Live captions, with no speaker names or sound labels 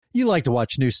You like to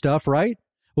watch new stuff, right?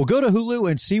 Well, go to Hulu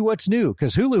and see what's new,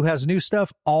 because Hulu has new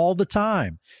stuff all the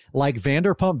time, like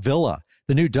Vanderpump Villa,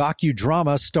 the new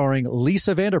docudrama starring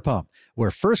Lisa Vanderpump, where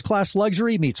first-class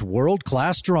luxury meets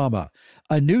world-class drama.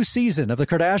 A new season of The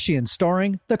Kardashians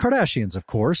starring The Kardashians, of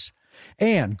course.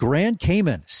 And Grand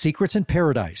Cayman, Secrets in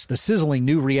Paradise, the sizzling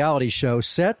new reality show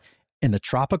set in the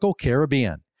tropical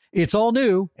Caribbean. It's all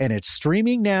new, and it's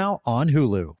streaming now on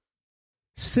Hulu.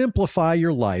 Simplify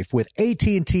your life with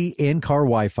AT&T in-car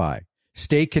Wi-Fi.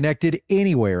 Stay connected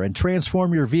anywhere and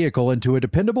transform your vehicle into a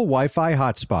dependable Wi-Fi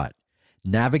hotspot.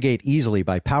 Navigate easily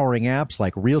by powering apps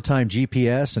like real-time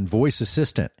GPS and voice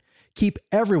assistant. Keep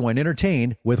everyone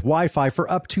entertained with Wi-Fi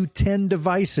for up to 10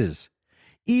 devices.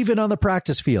 Even on the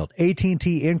practice field,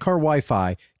 AT&T in-car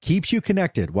Wi-Fi keeps you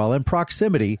connected while in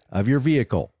proximity of your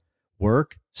vehicle.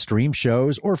 Work, stream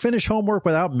shows, or finish homework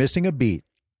without missing a beat.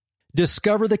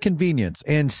 Discover the convenience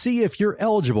and see if you're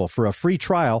eligible for a free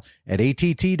trial at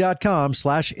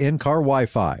att.com/in-car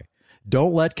Wi-Fi.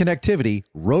 Don't let connectivity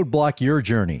roadblock your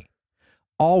journey.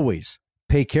 Always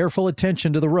pay careful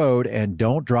attention to the road and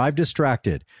don't drive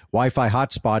distracted. Wi-Fi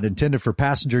hotspot intended for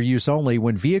passenger use only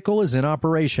when vehicle is in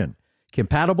operation.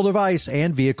 Compatible device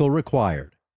and vehicle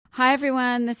required. Hi,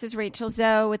 everyone. This is Rachel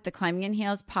Zoe with the Climbing in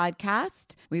Heels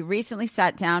podcast. We recently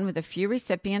sat down with a few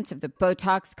recipients of the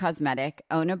Botox Cosmetic,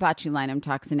 Onabotulinum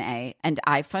Toxin A, and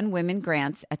iFund Women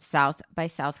grants at South by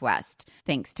Southwest,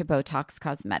 thanks to Botox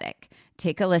Cosmetic.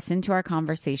 Take a listen to our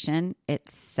conversation.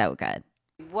 It's so good.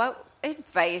 What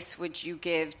advice would you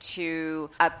give to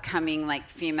upcoming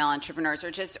female entrepreneurs,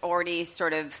 or just already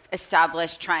sort of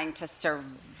established, trying to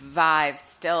survive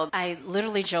still? I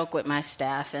literally joke with my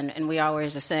staff, and we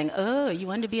always are saying, oh, you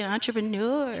want to be an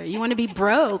entrepreneur? You want to be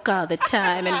broke all the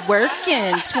time and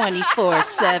working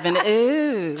 24/7?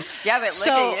 Ooh. Yeah, but look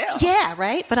at you. Yeah,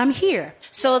 right? But I'm here.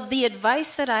 So the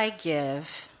advice that I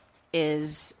give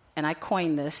is, and I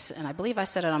coined this, and I believe I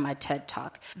said it on my TED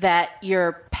Talk, that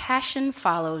your passion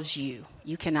follows you.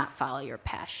 You cannot follow your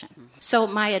passion. Mm-hmm. So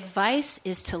my advice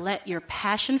is to let your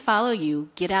passion follow you,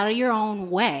 get out of your own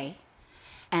way,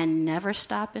 and never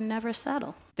stop and never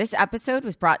settle. This episode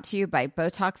was brought to you by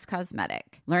Botox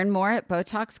Cosmetic. Learn more at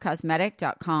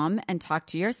BotoxCosmetic.com and talk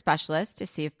to your specialist to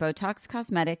see if Botox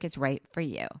Cosmetic is right for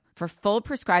you. For full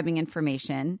prescribing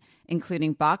information,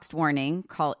 including boxed warning,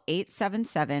 call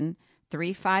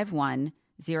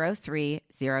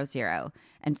 877-351-0300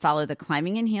 and follow the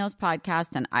Climbing in Heels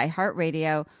podcast on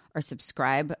iHeartRadio or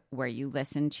subscribe where you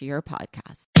listen to your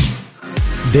podcast.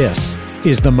 This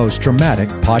is the most dramatic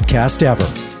podcast ever,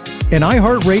 an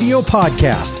iHeartRadio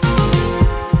podcast.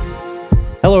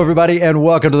 Hello, everybody, and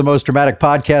welcome to the most dramatic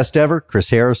podcast ever. Chris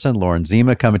Harrison, Lauren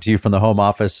Zima, coming to you from the home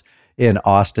office in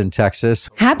Austin, Texas.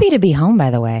 Happy to be home,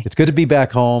 by the way. It's good to be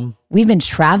back home. We've been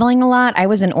traveling a lot. I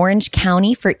was in Orange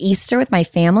County for Easter with my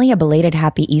family, a belated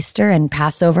happy Easter and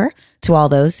Passover to all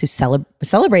those who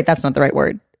celebrate. That's not the right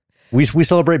word. We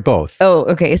celebrate both. Oh,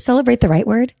 okay. Is celebrate the right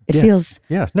word? It feels...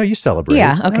 Yeah. No, you celebrate.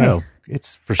 Yeah, okay. No,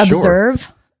 it's for sure.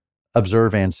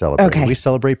 Observe and celebrate. Okay. We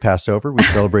celebrate Passover. We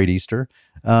celebrate Easter.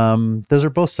 Those are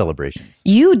both celebrations.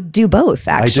 You do both,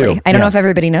 actually. I don't know if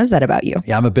everybody knows that about you.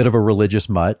 Yeah, I'm a bit of a religious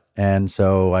mutt. And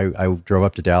so I drove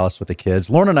up to Dallas with the kids.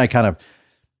 Lauren and I kind of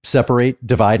separate,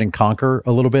 divide, and conquer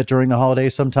a little bit during the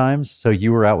holidays sometimes. So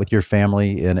you were out with your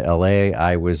family in LA.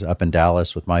 I was up in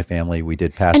Dallas with my family. We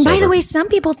did Passover. And by the way, some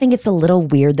people think it's a little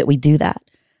weird that we do that.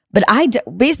 But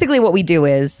basically what we do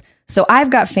is, so I've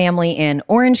got family in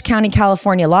Orange County,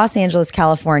 California, Los Angeles,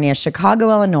 California, Chicago,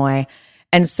 Illinois.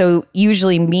 And so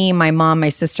usually me, my mom, my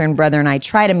sister, and brother and I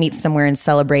try to meet somewhere and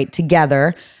celebrate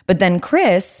together. But then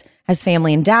Chris has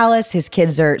family in Dallas. His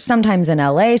kids are sometimes in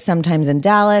LA, sometimes in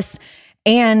Dallas.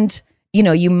 And, you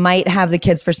know, you might have the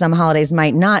kids for some holidays,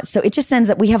 might not. So it just ends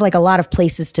up, we have a lot of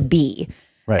places to be.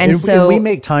 Right. And so we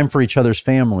make time for each other's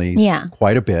families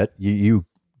quite a bit. You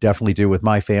definitely do with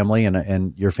my family,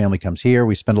 and your family comes here.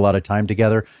 We spend a lot of time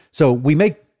together. So we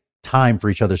make time for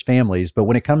each other's families. But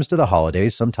when it comes to the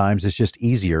holidays, sometimes it's just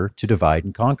easier to divide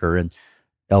and conquer. And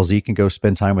LZ can go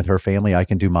spend time with her family. I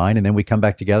can do mine. And then we come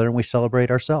back together and we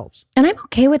celebrate ourselves. And I'm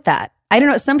okay with that. I don't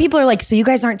know. Some people are like, so you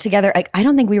guys aren't together. I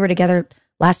don't think we were together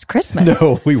last Christmas.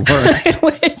 No, we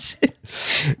weren't.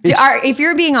 If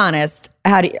you're being honest,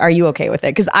 are you okay with it?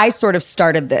 Because I sort of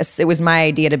started this. It was my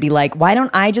idea to be like, why don't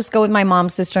I just go with my mom,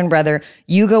 sister, and brother?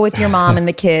 You go with your mom and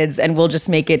the kids, and we'll just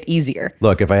make it easier.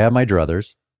 Look, if I have my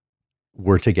druthers,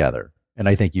 we're together. And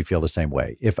I think you feel the same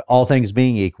way. If all things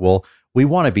being equal, we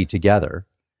want to be together.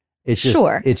 It's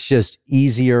just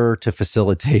easier to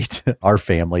facilitate our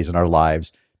families and our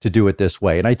lives to do it this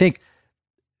way. And I think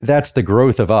that's the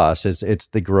growth of us. It's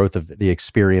the growth of the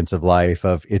experience of life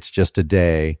of it's just a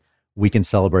day. We can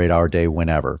celebrate our day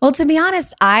whenever. Well, to be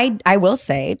honest, I will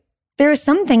say there are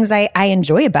some things I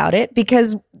enjoy about it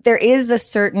because there is a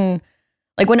certain,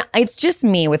 like when it's just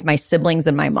me with my siblings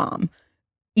and my mom,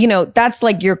 you know, that's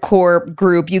like your core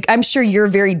group. I'm sure you're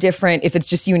very different if it's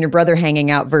just you and your brother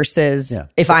hanging out versus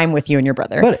if I'm with you and your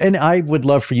brother. And I would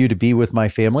love for you to be with my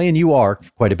family, and you are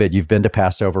quite a bit. You've been to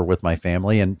Passover with my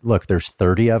family, and look, there's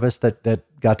 30 of us that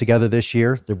got together this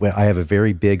year. I have a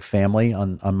very big family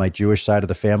on my Jewish side of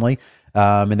the family,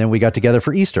 and then we got together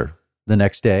for Easter the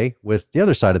next day with the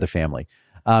other side of the family.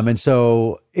 And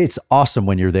so it's awesome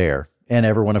when you're there. And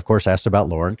everyone, of course, asks about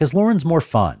Lauren because Lauren's more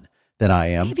fun than I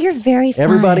am. Babe, you're very fun.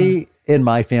 Everybody in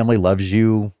my family loves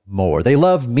you more. They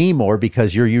love me more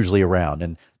because you're usually around.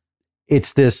 And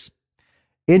it's this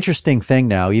interesting thing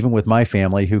now, even with my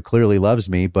family who clearly loves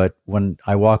me. But when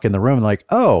I walk in the room, like,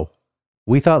 oh,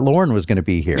 we thought Lauren was going to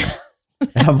be here.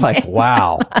 And I'm like,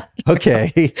 wow,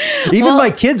 okay. Even my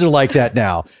kids are like that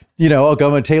now. You know, I'll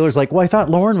go and Taylor's like, well, I thought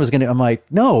Lauren was going to. I'm like,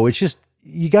 no, it's just,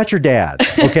 you got your dad,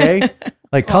 okay?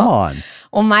 Like, come on.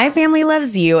 Well, my family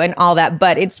loves you and all that,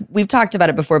 but we've talked about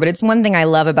it before, but it's one thing I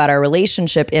love about our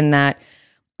relationship in that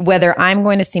whether I'm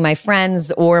going to see my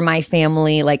friends or my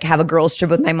family, like have a girls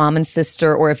trip with my mom and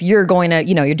sister, or if you're going to,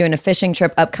 you know, you're doing a fishing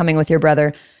trip upcoming with your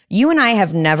brother, you and I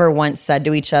have never once said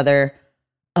to each other,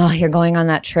 oh, you're going on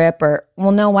that trip, or,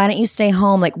 well, no, why don't you stay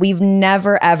home? Like we've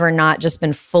never, ever not just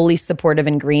been fully supportive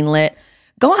and greenlit.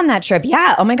 Go on that trip.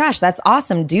 Yeah. Oh my gosh, that's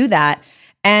awesome. Do that.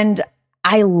 And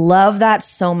I love that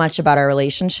so much about our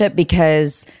relationship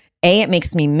because A, it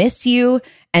makes me miss you,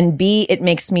 and B, it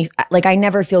makes me, like, I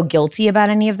never feel guilty about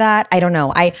any of that. I don't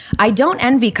know. I don't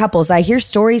envy couples. I hear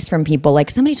stories from people. Like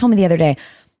somebody told me the other day,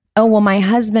 oh, well, my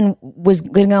husband was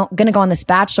gonna go on this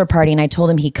bachelor party and I told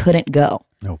him he couldn't go.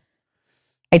 No.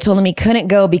 I told him he couldn't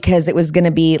go because it was going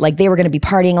to be like they were going to be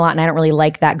partying a lot and I don't really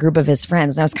like that group of his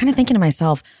friends. And I was kind of thinking to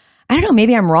myself, I don't know,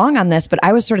 maybe I'm wrong on this, but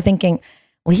I was sort of thinking,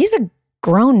 well, he's a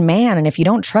grown man, and if you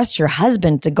don't trust your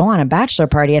husband to go on a bachelor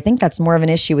party, I think that's more of an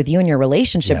issue with you and your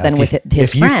relationship than with his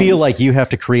friends. If you feel like you have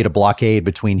to create a blockade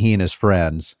between he and his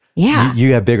friends,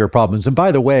 you have bigger problems. And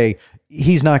by the way,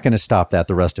 he's not going to stop that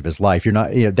the rest of his life. You're not,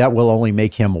 that will only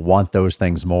make him want those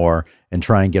things more and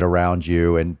try and get around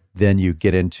you. And then you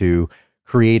get into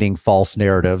creating false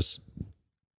narratives,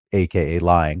 AKA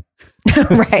lying.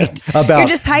 Right. You're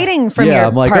just hiding from your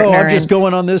I'm like, partner. oh, I'm just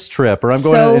going on this trip, or I'm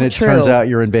going, and it turns out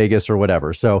you're in Vegas or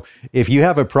whatever. So if you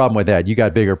have a problem with that, you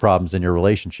got bigger problems in your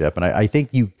relationship. And I think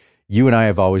you and I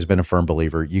have always been a firm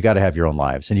believer. You got to have your own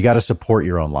lives, and you got to support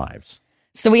your own lives.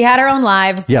 So we had our own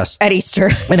lives at Easter.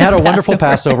 And had a wonderful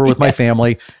Passover with my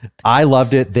family. I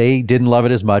loved it. They didn't love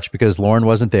it as much because Lauren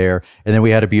wasn't there. And then we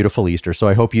had a beautiful Easter. So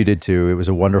I hope you did too. It was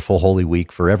a wonderful Holy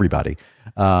Week for everybody.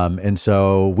 And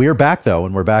so we're back though,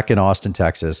 and we're back in Austin,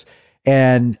 Texas.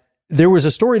 And there was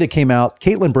a story that came out,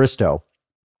 Caitlin Bristow,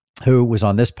 who was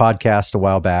on this podcast a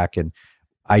while back, and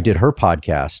I did her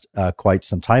podcast quite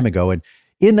some time ago. And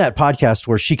in that podcast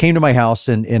where she came to my house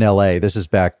in LA, this is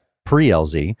back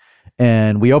pre-LZ,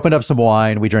 and we opened up some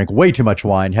wine. We drank way too much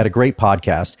wine, had a great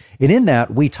podcast. And in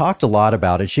that, we talked a lot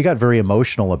about it. She got very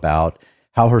emotional about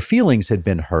how her feelings had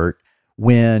been hurt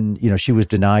when, she was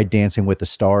denied Dancing with the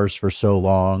Stars for so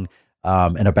long,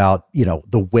 and about,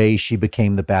 the way she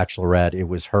became the Bachelorette. It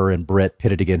was her and Britt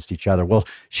pitted against each other. Well,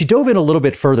 she dove in a little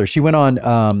bit further. She went on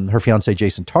her fiance,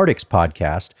 Jason Tartick's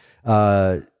podcast,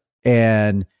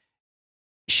 and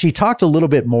she talked a little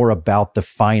bit more about the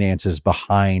finances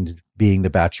behind being the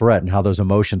Bachelorette and how those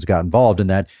emotions got involved, and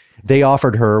that they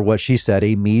offered her what she said,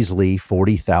 a measly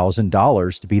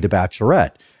 $40,000 to be the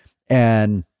Bachelorette.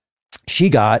 And she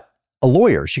got a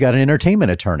lawyer. She got an entertainment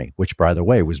attorney, which, by the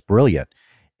way, was brilliant.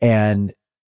 And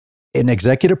an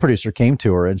executive producer came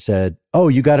to her and said, oh,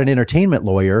 you got an entertainment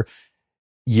lawyer.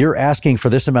 You're asking for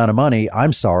this amount of money.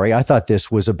 I'm sorry. I thought this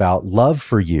was about love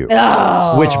for you.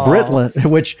 Oh.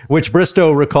 Which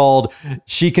Bristow recalled.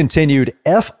 She continued,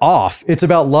 F off. It's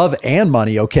about love and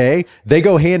money, okay? They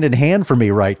go hand in hand for me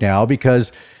right now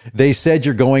because they said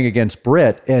you're going against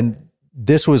Britt. And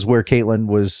this was where Caitlin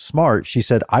was smart. She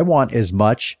said, I want as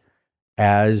much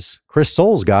as Chris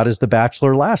Soules got as the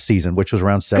Bachelor last season, which was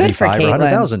around 75 or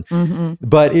 100,000. Mm-hmm.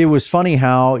 But it was funny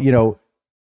how,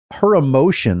 her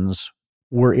emotions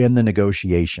were in the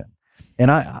negotiation.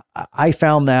 And I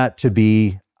found that to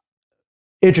be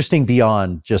interesting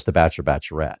beyond just the Bachelor,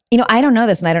 Bachelorette. I don't know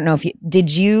this, and I don't know if did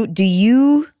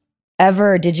you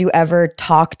ever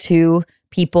talk to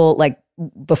people like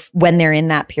when they're in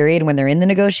that period, when they're in the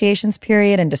negotiations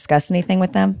period, and discuss anything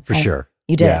with them? For sure.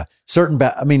 You did? Yeah.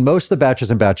 Most of the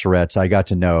Bachelors and Bachelorettes I got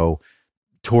to know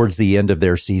towards the end of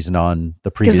their season on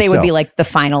the previous Because they would show. be like the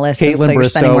finalists. Caitlin so you're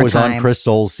spending Bristow more was time. on Chris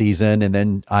Soule's season, and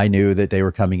then I knew that they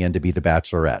were coming in to be the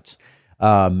Bachelorettes.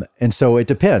 And so it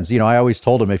depends. I always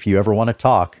told them, if you ever want to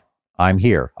talk, I'm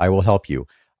here. I will help you.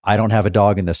 I don't have a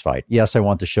dog in this fight. Yes, I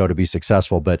want the show to be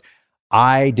successful, but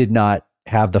I did not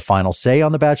have the final say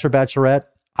on The Bachelor, Bachelorette.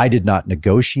 I did not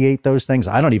negotiate those things.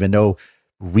 I don't even know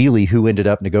really who ended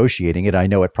up negotiating it. I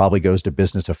know it probably goes to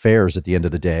business affairs at the end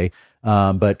of the day,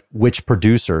 but which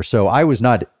producer? So I was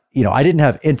not, I didn't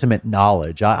have intimate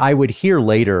knowledge. I would hear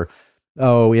later,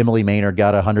 oh, Emily Maynard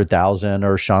got 100,000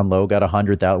 or Sean Lowe got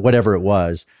 100,000, whatever it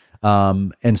was.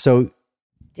 And so,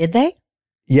 Did they?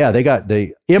 yeah,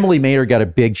 Emily Maynard got a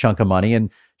big chunk of money,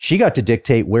 and she got to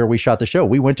dictate where we shot the show.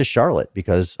 We went to Charlotte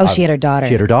because she had her daughter.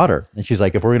 She had her daughter, and she's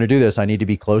like, if we're going to do this, I need to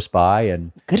be close by.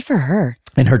 And Good for her.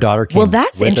 her daughter came. Well,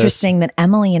 that's with us. interesting that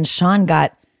Emily and Sean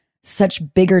got such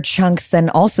bigger chunks than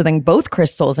both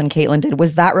Chris Soules and Caitlin did.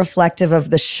 Was that reflective of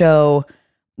the show,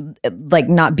 like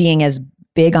not being as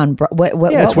big on what?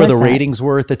 Yeah, it's where was the that? ratings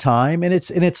were at the time, and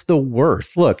it's the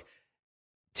worth. Look,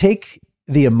 take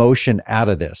the emotion out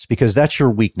of this, because that's your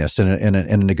weakness in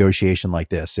a negotiation like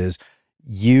this, is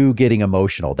you getting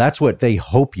emotional. That's what they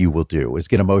hope you will do, is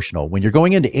get emotional when you're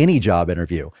going into any job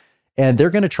interview, and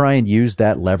they're going to try and use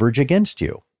that leverage against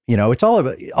you. It's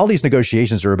all these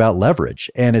negotiations are about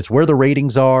leverage, and it's where the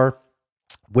ratings are,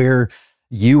 where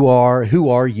you are, who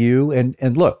are you?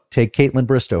 And look, take Caitlin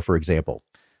Bristow, for example,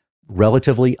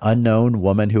 relatively unknown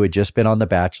woman who had just been on The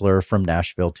Bachelor from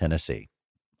Nashville, Tennessee.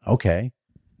 Okay.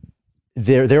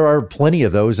 There are plenty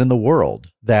of those in the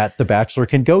world that The Bachelor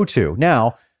can go to.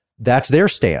 Now, that's their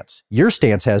stance. Your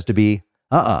stance has to be,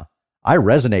 I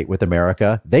resonate with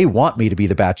America. They want me to be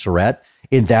the Bachelorette,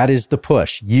 and that is the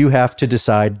push. You have to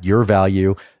decide your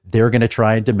value. They're going to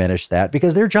try and diminish that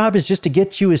because their job is just to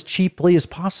get you as cheaply as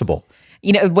possible.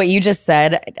 What you just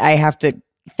said, I have to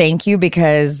thank you,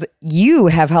 because you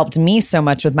have helped me so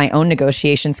much with my own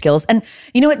negotiation skills. And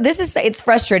you know what? It's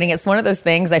frustrating. It's one of those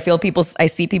things I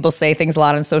see people say things a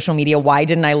lot on social media. Why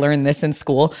didn't I learn this in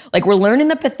school? Like, we're learning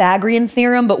the Pythagorean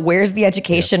theorem, but where's the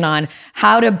education on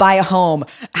how to buy a home,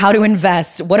 how to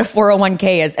invest, what a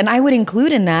 401k is? And I would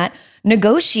include in that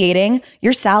negotiating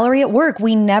your salary at work.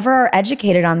 We never are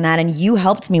educated on that. And you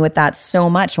helped me with that so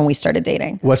much when we started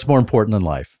dating. What's more important in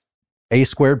life? A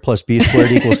squared plus B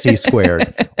squared equals C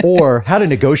squared, or how to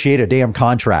negotiate a damn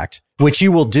contract, which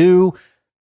you will do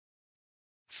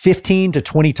 15 to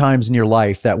 20 times in your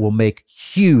life. That will make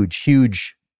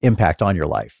huge impact on your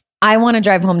life. I want to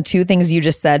drive home two things you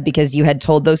just said, because you had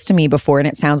told those to me before, and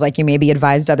it sounds like you maybe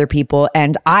advised other people.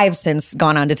 And I've since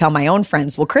gone on to tell my own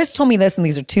friends, well, Chris told me this, and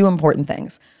these are two important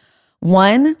things.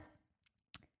 One,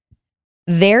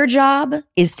 their job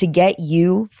is to get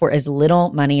you for as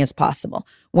little money as possible.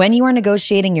 When you are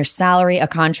negotiating your salary, a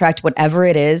contract, whatever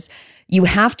it is, you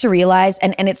have to realize,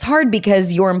 and it's hard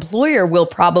because your employer will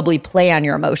probably play on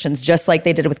your emotions, just like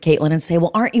they did with Caitlin, and say,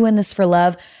 well, aren't you in this for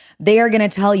love? They are going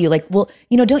to tell you, like, well,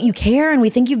 don't you care? And we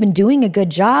think you've been doing a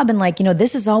good job. And like,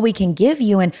 this is all we can give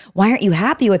you. And why aren't you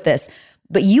happy with this?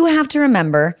 But you have to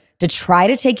remember to try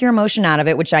to take your emotion out of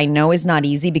it, which I know is not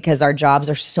easy because our jobs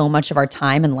are so much of our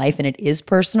time and life, and it is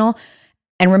personal.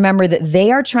 And remember that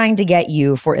they are trying to get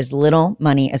you for as little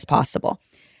money as possible.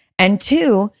 And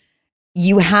two,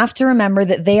 you have to remember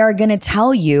that they are going to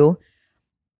tell you,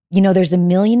 there's a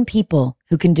million people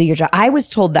who can do your job. I was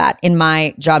told that in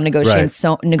my job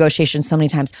negotiation so many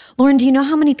times. Lauren, do you know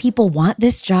how many people want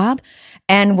this job?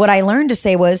 And what I learned to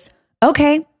say was,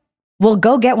 okay, well,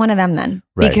 go get one of them then.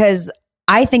 Right. Because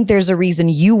I think there's a reason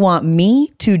you want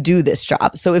me to do this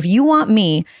job. So if you want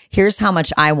me, here's how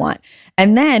much I want.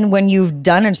 And then when you've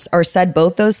done or said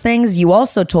both those things, you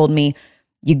also told me,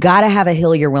 you got to have a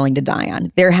hill you're willing to die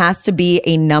on. There has to be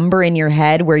a number in your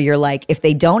head where you're like, if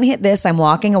they don't hit this, I'm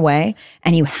walking away.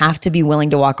 And you have to be willing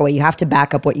to walk away. You have to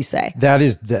back up what you say.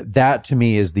 That to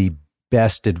me is the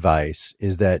best advice,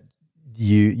 is that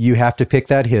you have to pick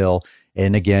that hill.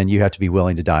 And again, you have to be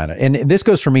willing to die on it. And this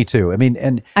goes for me too. I mean,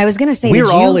 and I was going to say, we're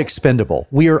all expendable.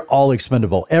 We are all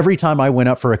expendable. Every time I went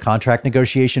up for a contract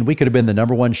negotiation, we could have been the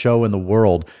number one show in the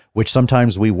world, which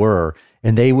sometimes we were.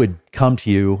 And they would come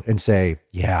to you and say,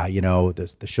 yeah,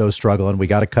 the show's struggling. We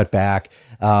got to cut back.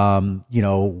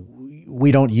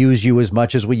 We don't use you as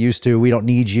much as we used to. We don't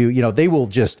need you. They will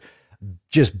just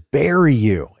bury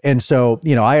you. And so,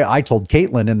 I told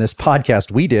Caitlin in this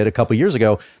podcast we did a couple years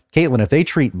ago, Caitlin, if they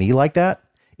treat me like that,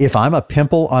 if I'm a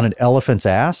pimple on an elephant's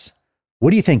ass,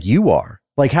 what do you think you are?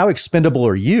 Like, how expendable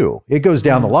are you? It goes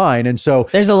down the line. And so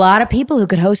there's a lot of people who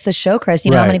could host the show, Chris.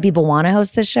 You know how many people want to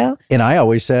host this show? And I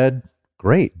always said,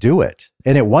 great, do it.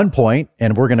 And at one point,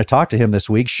 and we're going to talk to him this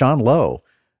week, Sean Lowe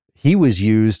he was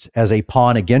used as a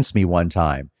pawn against me one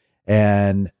time.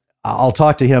 And I'll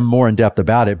talk to him more in depth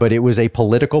about it, but it was a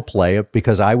political play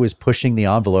because I was pushing the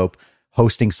envelope,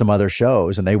 hosting some other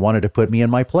shows, and they wanted to put me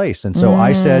in my place. And so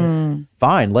I said,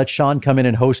 fine, let Sean come in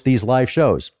and host these live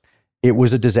shows. It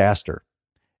was a disaster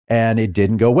and it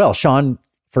didn't go well. Sean,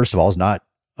 first of all, is not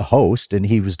a host and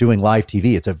he was doing live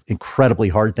TV. It's an incredibly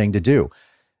hard thing to do.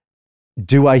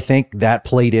 Do I think that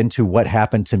played into what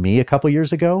happened to me a couple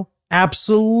years ago?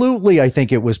 Absolutely. I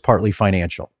think it was partly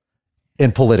financial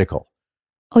and political.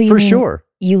 Oh, you for mean sure.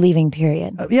 You leaving,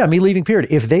 period. Yeah, me leaving,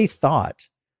 period. If they thought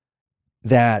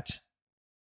that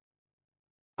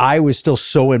I was still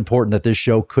so important that this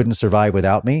show couldn't survive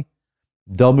without me,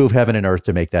 they'll move heaven and earth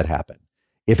to make that happen.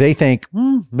 If they think,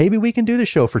 maybe we can do the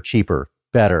show for cheaper,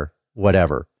 better,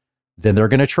 whatever, then they're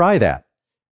going to try that.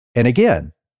 And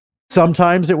again,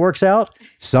 sometimes it works out.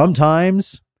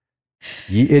 Sometimes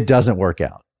it doesn't work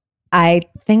out. I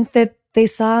think that they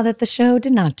saw that the show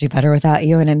did not do better without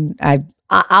you. And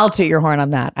I'll toot your horn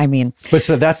on that. I mean, but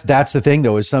so that's the thing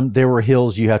though, is there were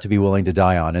hills you have to be willing to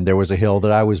die on. And there was a hill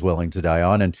that I was willing to die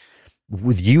on. And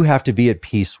you have to be at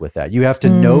peace with that. You have to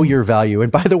know your value.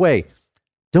 And by the way,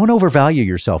 don't overvalue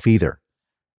yourself either.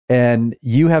 And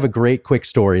you have a great quick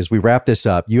story as we wrap this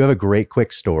up. You have a great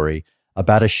quick story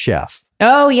about a chef.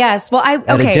 Oh, yes. Well,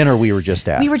 at a dinner we were just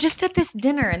at. We were just at this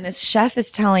dinner and this chef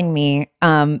is telling me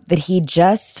that he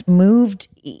just moved.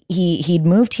 He'd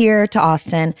moved here to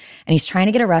Austin and he's trying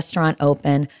to get a restaurant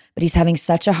open, but he's having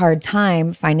such a hard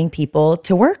time finding people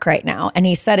to work right now. And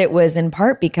he said it was in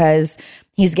part because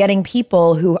he's getting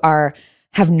people who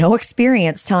have no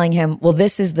experience telling him, well,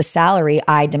 this is the salary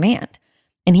I demand.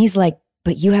 And he's like,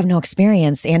 but you have no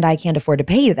experience and I can't afford to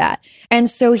pay you that. And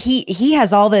so he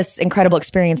has all this incredible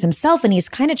experience himself. And he's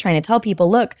kind of trying to tell people,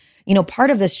 look, part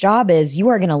of this job is you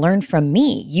are going to learn from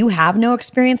me. You have no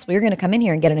experience. Well, you're going to come in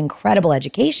here and get an incredible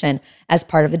education as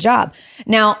part of the job.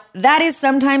 Now, that is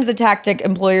sometimes a tactic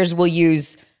employers will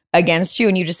use against you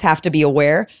and you just have to be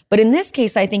aware. But in this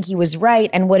case, I think he was right.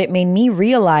 And what it made me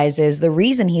realize is the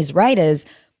reason he's right is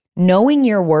knowing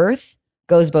your worth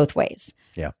goes both ways.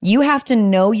 Yeah. You have to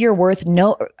know your worth,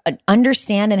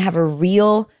 understand and have a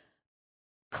real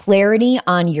clarity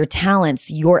on your talents,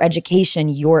 your education,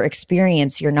 your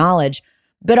experience, your knowledge,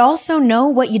 but also know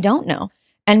what you don't know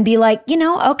and be like,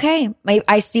 okay,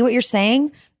 I see what you're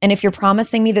saying. And if you're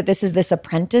promising me that this is this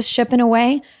apprenticeship in a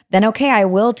way, then okay, I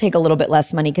will take a little bit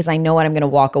less money because I know what I'm going to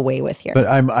walk away with here. But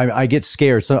I get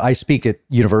scared. So I speak at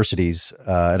universities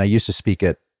and I used to speak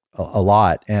at a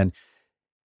lot. And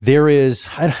there is,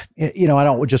 I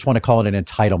don't just want to call it an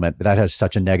entitlement, but that has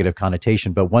such a negative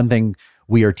connotation. But one thing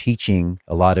we are teaching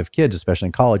a lot of kids, especially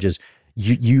in college, is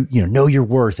you know your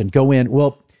worth and go in.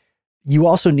 Well, you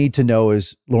also need to know,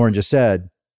 as Lauren just said,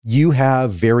 you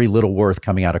have very little worth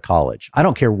coming out of college. I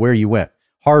don't care where you went,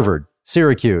 Harvard,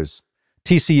 Syracuse,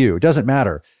 TCU, doesn't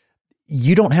matter.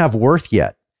 You don't have worth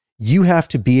yet. You have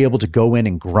to be able to go in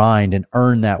and grind and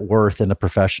earn that worth in the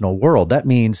professional world. That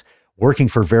means working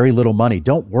for very little money.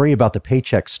 Don't worry about the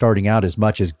paycheck starting out as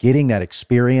much as getting that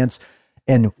experience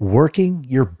and working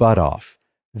your butt off.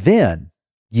 Then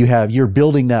you're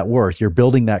building that worth, you're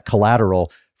building that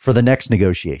collateral for the next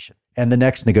negotiation and the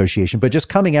next negotiation. But just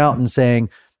coming out and saying,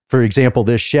 for example,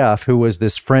 this chef who was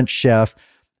this French chef,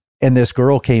 and this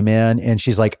girl came in and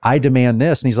she's like, I demand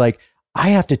this. And he's like, I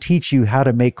have to teach you how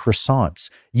to make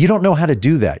croissants. You don't know how to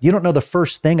do that. You don't know the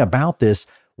first thing about this.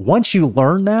 Once you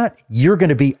learn that, you're going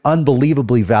to be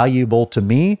unbelievably valuable to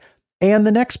me and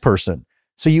the next person.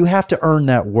 So you have to earn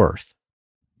that worth.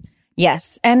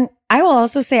 Yes. And I will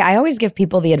also say, I always give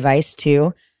people the advice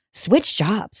to switch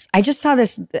jobs. I just saw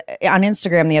this on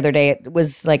Instagram the other day. It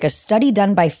was like a study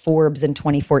done by Forbes in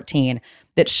 2014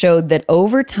 that showed that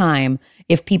over time,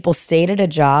 if people stayed at a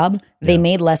job, they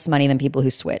made less money than people who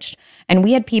switched. And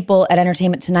we had people at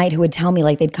Entertainment Tonight who would tell me,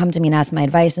 like, they'd come to me and ask my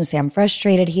advice and say, I'm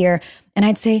frustrated here. And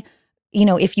I'd say,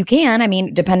 if you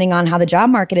can, depending on how the job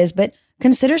market is, but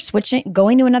consider switching,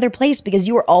 going to another place, because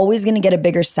you are always going to get a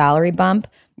bigger salary bump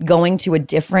going to a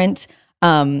different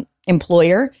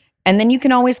employer. And then you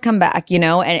can always come back,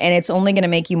 and it's only going to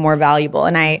make you more valuable.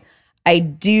 And I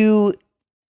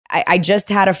just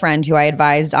had a friend who I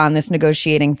advised on this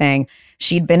negotiating thing.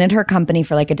 She'd been at her company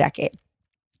for like a decade.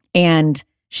 And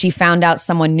she found out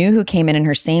someone new who came in and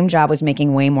her same job was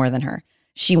making way more than her.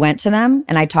 She went to them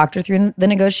and I talked her through the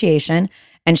negotiation.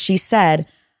 And she said,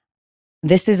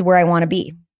 this is where I want to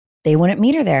be. They wouldn't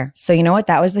meet her there. So you know what?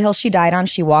 That was the hill she died on.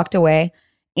 She walked away.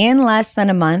 In less than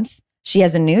a month, she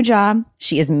has a new job.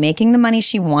 She is making the money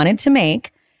she wanted to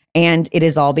make. And it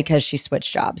is all because she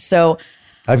switched jobs. So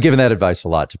I've given that advice a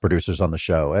lot to producers on the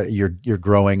show. You're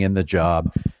growing in the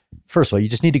job. first of all, you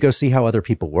just need to go see how other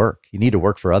people work. You need to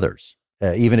work for others,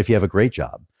 even if you have a great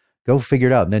job. Go figure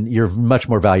it out. And then you're much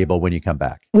more valuable when you come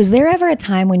back. Was there ever a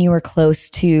time when you were close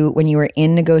to, when you were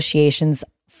in negotiations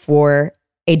for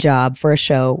a job, for a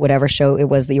show, whatever show it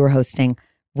was that you were hosting,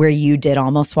 where you did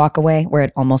almost walk away, where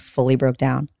it almost fully broke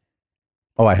down?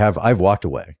 Oh, I've walked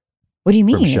away. What do you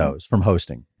mean? From shows, from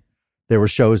hosting. There were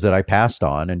shows that I passed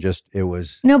on and just, it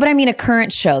was. No, but I mean a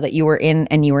current show that you were in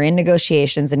and you were in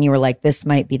negotiations and you were like, this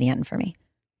might be the end for me.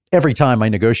 Every time I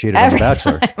negotiated on The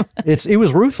Bachelor, it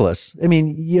was ruthless. I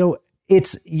mean,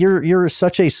 you're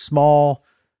such a small,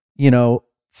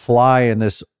 fly in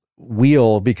this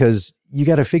wheel, because you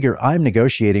got to figure I'm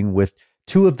negotiating with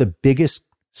two of the biggest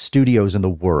studios in the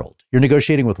world. You're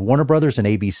negotiating with Warner Brothers and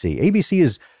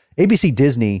ABC. ABC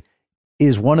Disney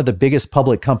is one of the biggest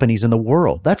public companies in the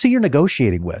world. That's who you're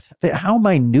negotiating with. How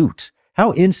minute,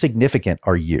 how insignificant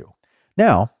are you?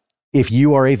 Now, if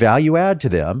you are a value add to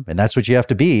them, and that's what you have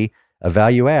to be, a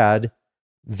value add,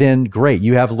 then great,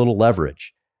 you have a little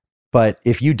leverage. But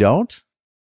if you don't,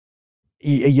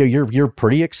 you're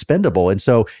pretty expendable. And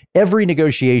so every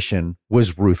negotiation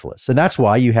was ruthless. And that's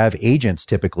why you have agents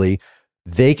typically,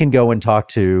 they can go and talk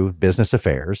to business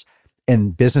affairs,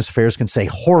 and business affairs can say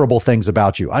horrible things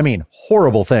about you. I mean,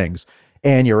 horrible things.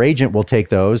 And your agent will take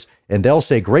those and they'll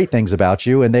say great things about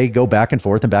you. And they go back and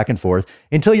forth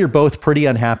until you're both pretty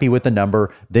unhappy with the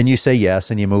number. Then you say yes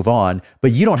and you move on.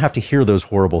 But you don't have to hear those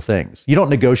horrible things. You don't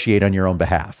negotiate on your own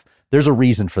behalf. There's a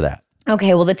reason for that.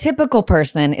 Okay, well, the typical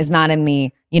person is not in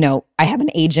the, I have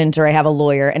an agent or I have a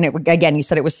lawyer. And again, you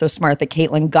said it was so smart that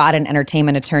Caitlin got an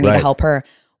entertainment attorney to help her.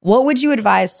 What would you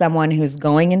advise someone who's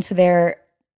going into their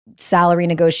salary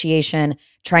negotiation,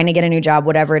 trying to get a new job,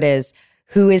 whatever it is,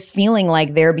 who is feeling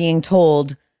like they're being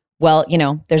told, well,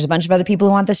 there's a bunch of other people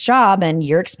who want this job and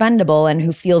you're expendable, and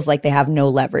who feels like they have no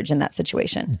leverage in that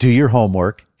situation? Do your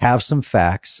homework, have some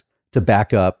facts to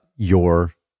back up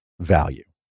your value.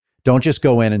 Don't just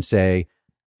go in and say,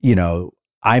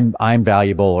 I'm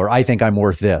valuable, or I think I'm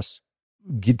worth this.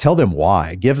 Tell them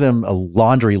why. Give them a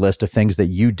laundry list of things that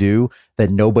you do that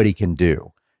nobody can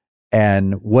do.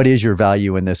 And what is your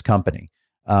value in this company?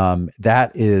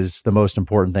 That is the most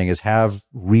important thing, is have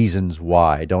reasons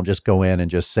why. Don't just go in and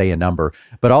just say a number,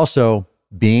 but also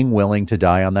being willing to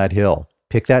die on that hill.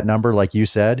 Pick that number, like you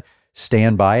said,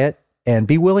 stand by it, and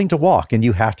be willing to walk. And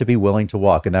you have to be willing to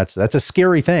walk. And that's a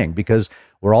scary thing, because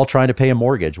we're all trying to pay a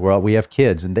mortgage. We have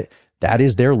kids, and that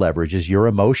is their leverage, is your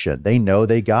emotion. They know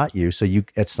they got you. So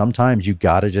sometimes you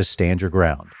got to just stand your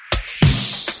ground.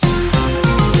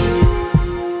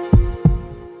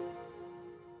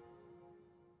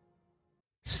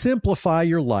 Simplify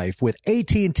your life with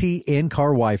AT&T in-car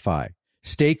Wi-Fi.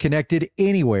 Stay connected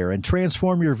anywhere and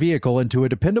transform your vehicle into a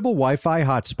dependable Wi-Fi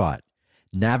hotspot.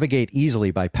 Navigate easily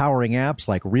by powering apps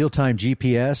like real-time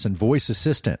GPS and voice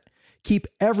assistant. Keep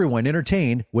everyone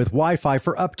entertained with Wi-Fi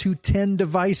for up to 10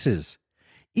 devices.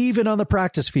 Even on the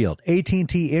practice field,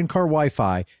 AT&T in-car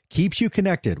Wi-Fi keeps you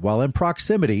connected while in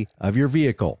proximity of your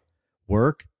vehicle.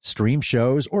 Work, stream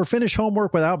shows, or finish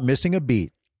homework without missing a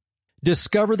beat.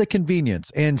 Discover the convenience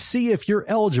and see if you're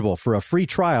eligible for a free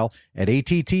trial at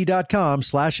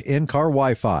att.com/in-car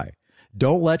Wi-Fi.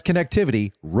 Don't let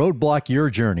connectivity roadblock your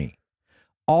journey.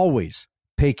 Always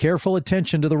pay careful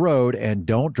attention to the road and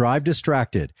don't drive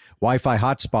distracted. Wi-Fi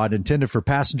hotspot intended for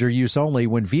passenger use only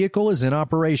when vehicle is in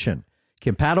operation.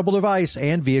 Compatible device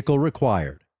and vehicle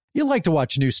required. You like to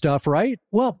watch new stuff, right?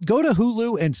 Well, go to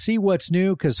Hulu and see what's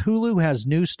new, because Hulu has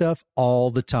new stuff all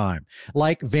the time.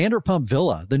 Like Vanderpump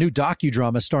Villa, the new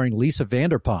docudrama starring Lisa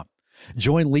Vanderpump.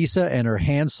 Join Lisa and her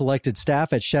hand-selected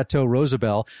staff at Chateau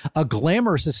Rosabelle, a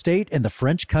glamorous estate in the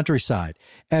French countryside,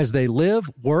 as they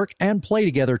live, work, and play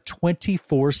together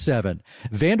 24/7.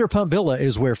 Vanderpump Villa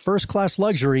is where first-class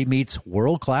luxury meets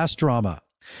world-class drama.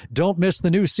 Don't miss the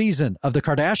new season of The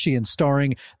Kardashians,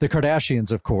 starring The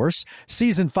Kardashians, of course.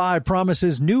 Season 5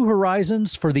 promises new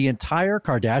horizons for the entire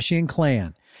Kardashian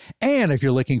clan. And if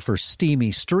you're looking for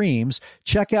steamy streams,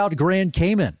 check out Grand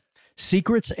Cayman.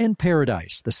 Secrets in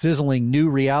Paradise, the sizzling new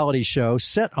reality show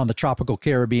set on the tropical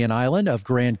Caribbean island of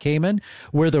Grand Cayman,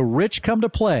 where the rich come to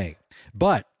play.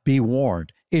 But be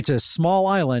warned, it's a small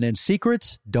island and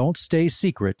secrets don't stay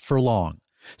secret for long.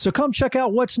 So come check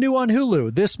out what's new on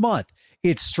Hulu this month.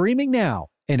 It's streaming now,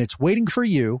 and it's waiting for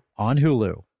you on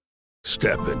Hulu.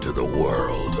 Step into the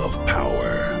world of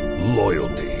power,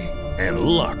 loyalty, and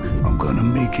luck. I'm going to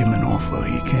make him an offer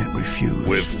he can't refuse.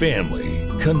 With family,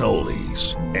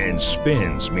 cannolis, and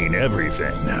spins mean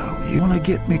everything. Now, you want to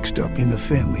get mixed up in the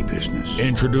family business.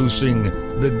 Introducing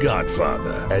The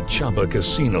Godfather at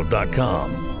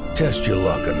ChumbaCasino.com. Test your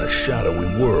luck in the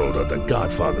shadowy world of The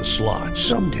Godfather slot.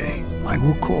 Someday, I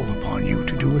will call upon you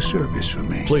to do a service for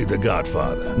me. Play The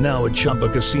Godfather, now at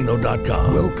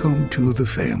ChumbaCasino.com. Welcome to the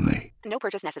family. No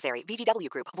purchase necessary. VGW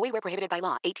Group. Void where prohibited by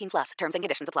law. 18+. Terms and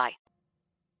conditions apply.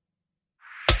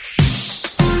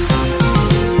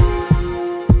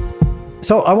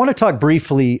 So I want to talk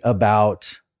briefly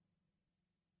about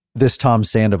this Tom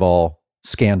Sandoval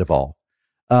Scandoval.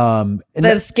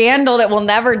 The scandal that will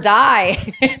never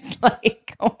die. It's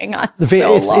like going on long.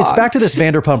 It's back to this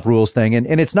Vanderpump Rules thing.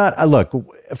 And it's not, look,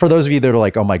 for those of you that are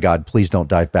like, oh my God, please don't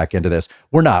dive back into this.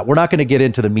 We're not going to get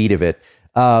into the meat of it.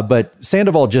 But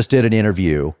Sandoval just did an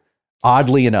interview,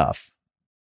 oddly enough,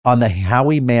 on the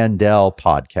Howie Mandel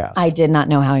podcast. I did not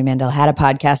know Howie Mandel had a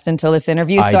podcast until this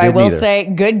interview. So I will say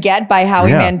good get by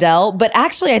Howie Mandel. But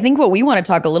actually, I think what we want to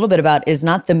talk a little bit about is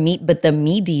not the meat, but the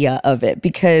media of it.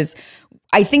 Because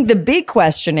I think the big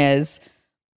question is,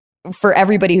 for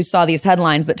everybody who saw these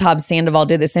headlines that Tom Sandoval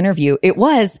did this interview, it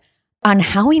was on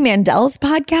Howie Mandel's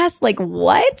podcast? Like,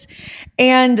 what?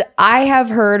 And I have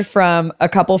heard from a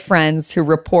couple friends who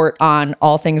report on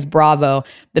all things Bravo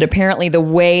that apparently the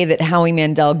way that Howie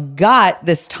Mandel got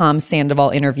this Tom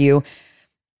Sandoval interview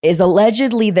is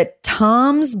allegedly that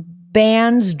Tom's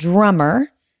band's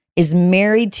drummer is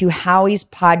married to Howie's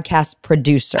podcast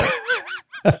producer.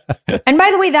 And by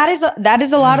the way, that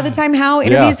is a lot of the time how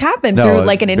interviews happen, through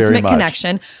like an intimate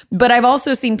connection. But I've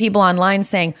also seen people online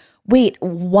saying, wait,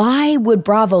 why would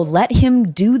Bravo let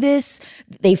him do this?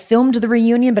 They filmed the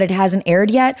reunion, but it hasn't aired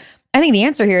yet. I think the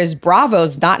answer here is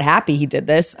Bravo's not happy he did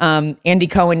this. Andy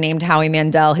Cohen named Howie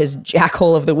Mandel his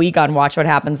jackhole of the week on Watch What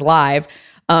Happens Live,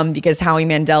 because Howie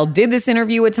Mandel did this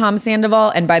interview with Tom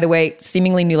Sandoval, and by the way,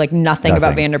 seemingly knew like nothing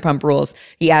about Vanderpump Rules.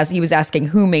 He was asking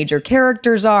who major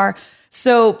characters are.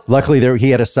 So luckily, he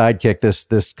had a sidekick.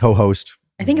 This co-host.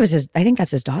 I think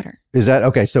that's his daughter. Is that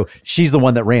okay? So she's the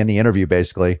one that ran the interview,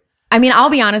 basically. I mean, I'll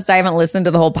be honest, I haven't listened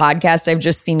to the whole podcast. I've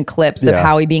just seen clips of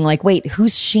Howie being like, wait,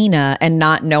 who's Sheena? And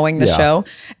not knowing the show.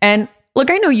 And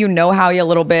look, I know you know Howie a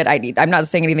little bit. I'm not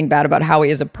saying anything bad about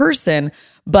Howie as a person,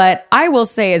 but I will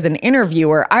say as an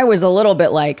interviewer, I was a little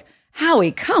bit like,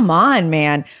 Howie, come on,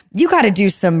 man. You got to do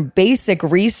some basic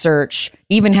research,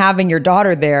 even having your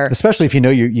daughter there. Especially if you know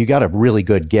you got a really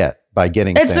good get by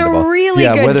getting It's Sandoval. A really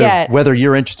good get. Whether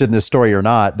you're interested in this story or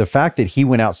not, the fact that he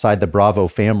went outside the Bravo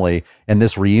family and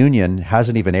this reunion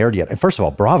hasn't even aired yet. And first of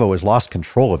all, Bravo has lost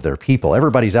control of their people.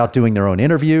 Everybody's out doing their own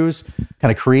interviews,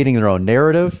 kind of creating their own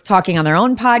narrative. Talking on their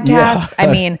own podcasts. Yeah. I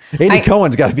mean, Andy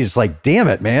Cohen's got to be just like, damn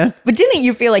it, man. But didn't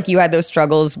you feel like you had those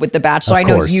struggles with The Bachelor? I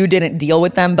know you didn't deal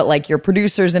with them, but like your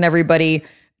producers and everybody,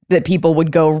 that people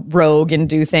would go rogue and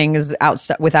do things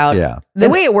outside without. The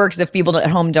way it works, if people at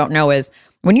home don't know, is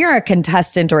when you're a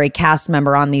contestant or a cast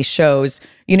member on these shows,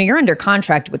 you're under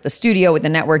contract with the studio, with the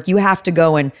network. You have to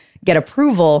go and get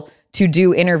approval to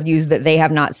do interviews that they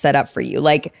have not set up for you.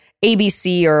 Like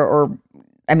ABC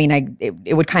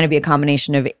it would kind of be a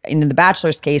combination of, in The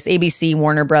Bachelor's case, ABC,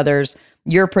 Warner Brothers,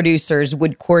 your producers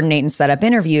would coordinate and set up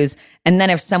interviews. And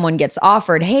then if someone gets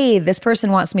offered, hey, this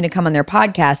person wants me to come on their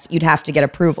podcast, you'd have to get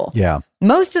approval. Yeah.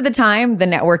 Most of the time, the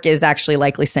network is actually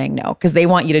likely saying no, because they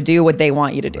want you to do what they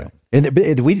want you to do. Right. And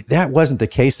that wasn't the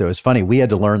case, though. It's funny. We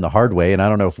had to learn the hard way. And I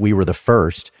don't know if we were the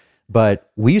first, but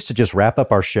we used to just wrap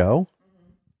up our show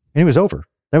and it was over.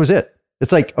 That was it.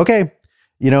 It's like, okay,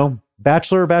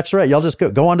 Bachelor or Bachelorette, y'all just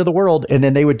go on to the world. And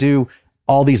then they would do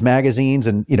all these magazines,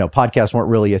 and podcasts weren't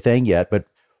really a thing yet, but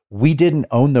we didn't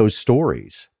own those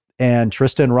stories. And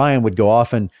Trista and Ryan would go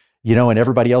off and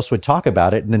everybody else would talk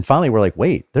about it. And then finally we're like,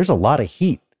 wait, there's a lot of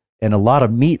heat and a lot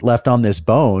of meat left on this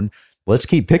bone. Let's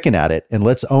keep picking at it and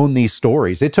let's own these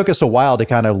stories. It took us a while to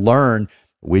kind of learn.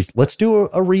 Let's do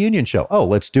a reunion show. Oh,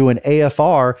 let's do an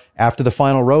AFR after the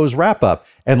Final Rose wrap up.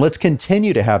 And let's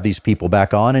continue to have these people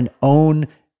back on and own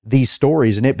these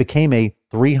stories. And it became a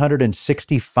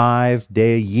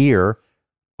 365-day a year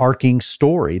arcing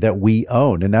story that we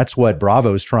own. And that's what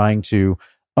Bravo's trying to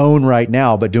own right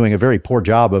now, but doing a very poor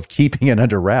job of keeping it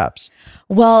under wraps.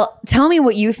 Well, tell me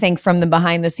what you think from the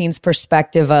behind the scenes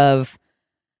perspective of,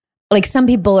 like, some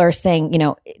people are saying,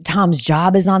 Tom's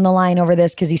job is on the line over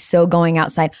this because he's so going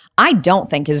outside. I don't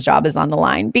think his job is on the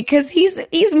line because he's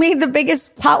made the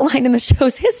biggest plot line in the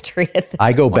show's history at this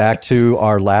I go point. Back to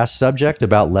our last subject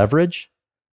about leverage.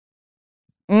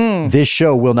 This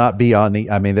show will not be on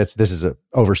this is an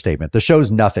overstatement. The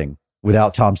show's nothing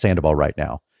without Tom Sandoval right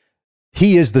now.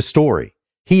 He is the story.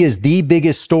 He is the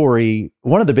biggest story,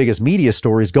 one of the biggest media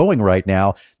stories going right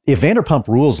now. If Vanderpump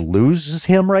Rules loses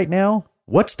him right now,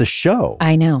 what's the show?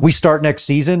 I know. We start next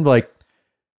season like,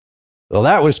 well,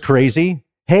 that was crazy.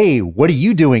 hey, what are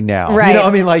you doing now? Right. I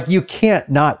mean, like, you can't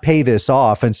not pay this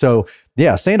off. And so,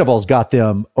 yeah, Sandoval's got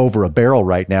them over a barrel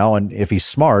right now. And if he's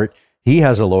smart, he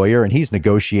has a lawyer and he's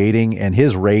negotiating and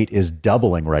his rate is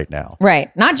doubling right now.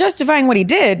 Right. Not justifying what he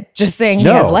did, just saying he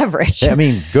has leverage. I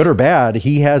mean, good or bad,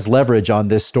 he has leverage on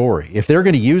this story. If they're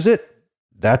going to use it,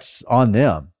 that's on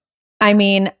them. I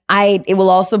mean, it will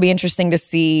also be interesting to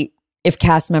see if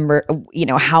cast member,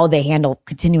 how they handle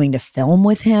continuing to film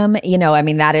with him. I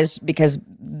mean, that is because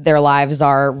their lives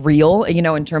are real,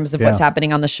 in terms of what's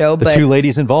happening on the show. The two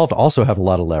ladies involved also have a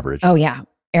lot of leverage. Oh, yeah.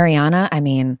 Ariana, I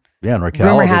mean, and Raquel.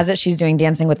 Rumor has it she's doing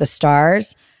Dancing with the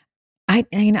Stars. I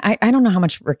don't know how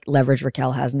much leverage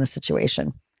Raquel has in this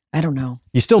situation. I don't know.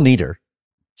 You still need her.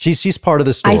 She's part of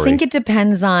the story. I think it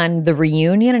depends on the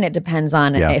reunion and it depends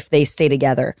on if they stay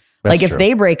together. That's if true.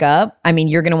 they break up, I mean,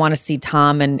 you're going to want to see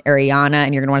Tom and Ariana,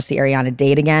 and you're going to want to see Ariana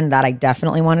date again. That I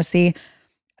definitely want to see.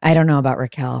 I don't know about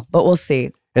Raquel, but we'll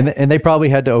see. And they probably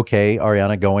had to okay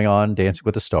Ariana going on Dancing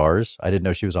with the Stars. I didn't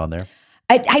know she was on there.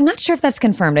 I'm not sure if that's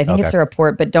confirmed. I think it's a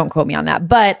report, but don't quote me on that.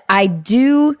 But I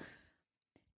do,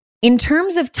 in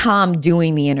terms of Tom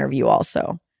doing the interview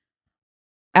also,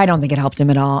 I don't think it helped him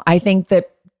at all. I think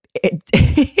that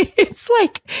it's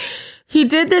like he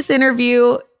did this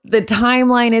interview, the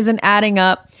timeline isn't adding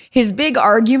up. His big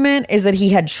argument is that he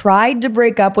had tried to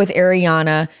break up with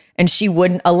Ariana and she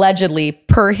wouldn't, allegedly,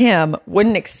 per him,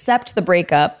 wouldn't accept the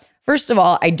breakup. First of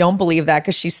all, I don't believe that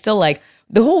because she's still like,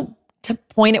 the whole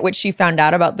point at which she found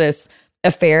out about this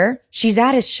affair, she's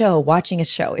at his show, watching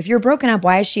his show. If you're broken up,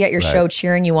 why is she at your show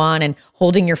cheering you on and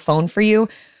holding your phone for you?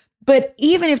 But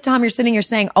even if, Tom, you're sitting here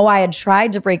saying, I had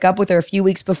tried to break up with her a few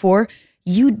weeks before,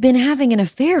 you'd been having an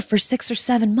affair for 6 or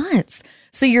 7 months.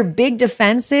 So your big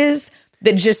defense is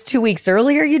that just 2 weeks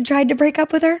earlier you'd tried to break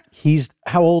up with her?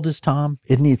 How old is Tom?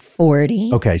 Isn't he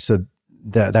 40? Okay, so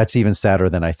that's even sadder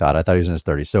than I thought. I thought he was in his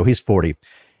 30s. So he's 40.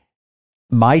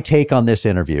 My take on this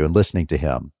interview and listening to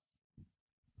him,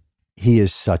 he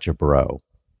is such a bro.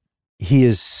 He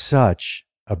is such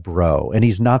a bro. And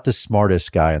he's not the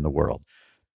smartest guy in the world.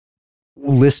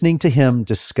 Listening to him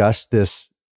discuss this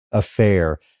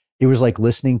affair, it was like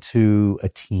listening to a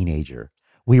teenager.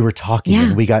 We were talking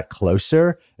and we got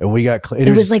closer and we got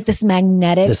it was like this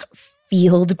magnetic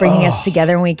field bringing us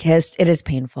together when we kissed. It is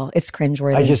painful. It's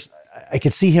cringeworthy. I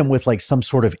could see him with like some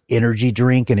sort of energy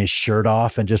drink and his shirt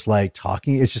off and just like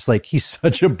talking. It's just like, he's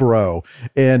such a bro.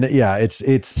 And yeah, it's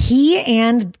he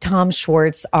and Tom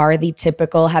Schwartz are the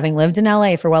typical, having lived in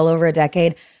LA for well over a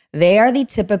decade, they are the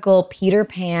typical Peter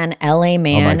Pan LA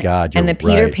man. Oh my God, and the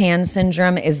Peter Pan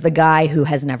syndrome is the guy who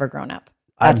has never grown up.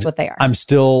 That's what they are. I'm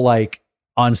still like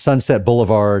on Sunset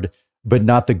Boulevard, but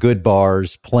not the good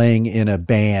bars, playing in a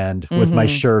band with my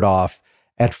shirt off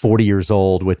at 40 years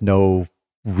old with no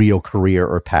real career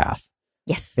or path.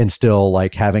 Yes. And still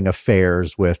like having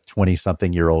affairs with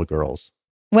 20-something-year-old girls.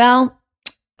 Well,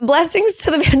 blessings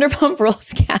to the Vanderpump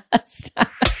Rules cast.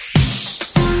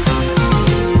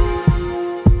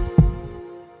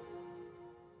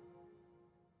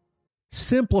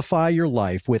 Simplify your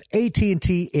life with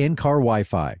AT&T in-car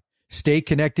Wi-Fi. Stay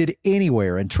connected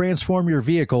anywhere and transform your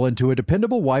vehicle into a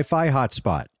dependable Wi-Fi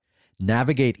hotspot.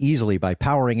 Navigate easily by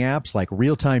powering apps like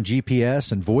real-time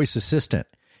GPS and voice assistant.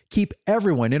 Keep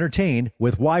everyone entertained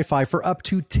with Wi-Fi for up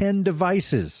to 10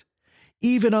 devices.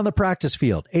 Even on the practice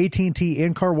field, AT&T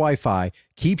in-car Wi-Fi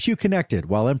keeps you connected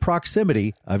while in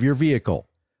proximity of your vehicle.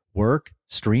 Work,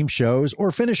 stream shows,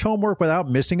 or finish homework without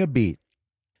missing a beat.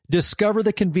 Discover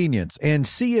the convenience and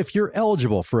see if you're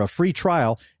eligible for a free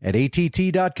trial at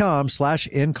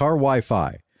att.com/in-car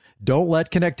Wi-Fi. Don't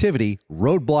let connectivity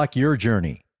roadblock your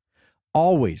journey.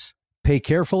 Always pay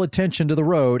careful attention to the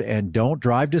road and don't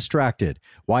drive distracted.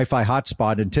 Wi-Fi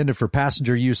hotspot intended for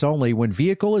passenger use only when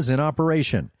vehicle is in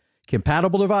operation.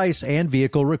 Compatible device and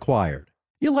vehicle required.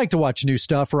 You like to watch new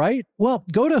stuff, right? Well,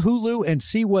 go to Hulu and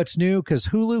see what's new because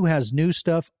Hulu has new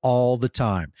stuff all the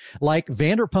time. Like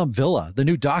Vanderpump Villa, the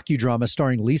new docudrama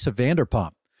starring Lisa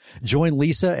Vanderpump. Join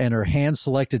Lisa and her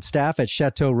hand-selected staff at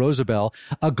Chateau Rosabelle,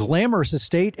 a glamorous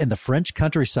estate in the French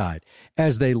countryside,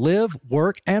 as they live,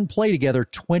 work, and play together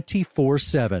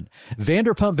 24/7.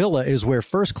 Vanderpump Villa is where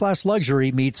first-class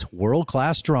luxury meets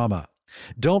world-class drama.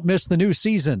 Don't miss the new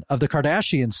season of The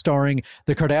Kardashians, starring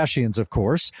The Kardashians, of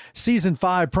course. Season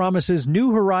 5 promises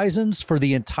new horizons for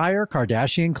the entire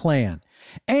Kardashian clan.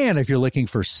 And if you're looking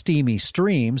for steamy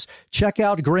streams, check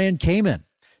out Grand Cayman.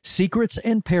 Secrets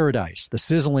in Paradise, the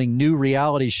sizzling new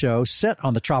reality show set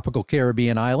on the tropical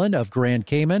Caribbean island of Grand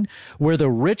Cayman, where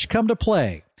the rich come to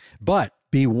play. But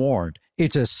be warned,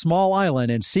 it's a small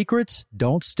island and secrets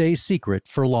don't stay secret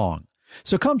for long.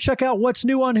 So come check out what's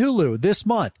new on Hulu this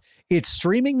month. It's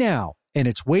streaming now and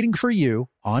it's waiting for you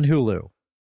on Hulu.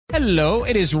 Hello,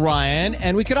 it is Ryan,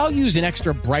 and we could all use an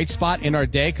extra bright spot in our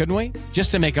day, couldn't we?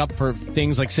 Just to make up for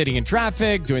things like sitting in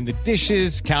traffic, doing the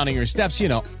dishes, counting your steps, you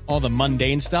know, all the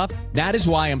mundane stuff. That is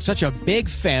why I'm such a big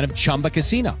fan of Chumba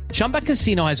Casino. Chumba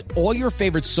Casino has all your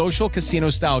favorite social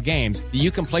casino-style games that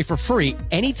you can play for free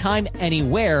anytime,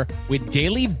 anywhere with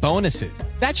daily bonuses.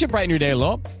 That should brighten your day a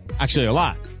little. Actually, a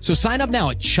lot. So sign up now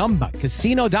at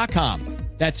ChumbaCasino.com.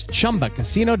 That's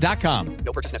ChumbaCasino.com.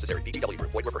 No purchase necessary. VGW Group.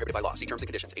 Void where prohibited by law. See terms and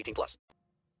conditions. 18+.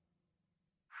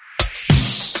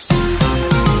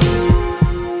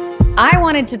 I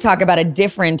wanted to talk about a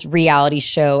different reality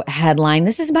show headline.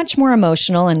 This is much more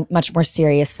emotional and much more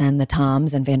serious than the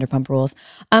Toms and Vanderpump Rules.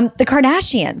 The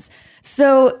Kardashians.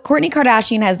 So Kourtney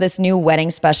Kardashian has this new wedding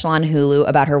special on Hulu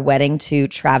about her wedding to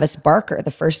Travis Barker,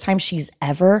 the first time she's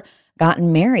ever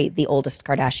gotten married, the oldest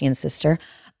Kardashian sister.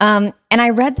 And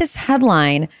I read this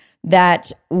headline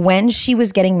that when she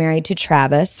was getting married to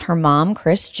Travis, her mom,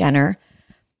 Kris Jenner,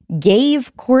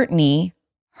 gave Kourtney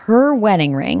her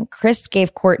wedding ring. Kris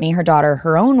gave Kourtney, her daughter,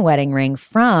 her own wedding ring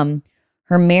from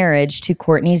her marriage to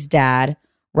Kourtney's dad,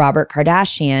 Robert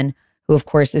Kardashian, who of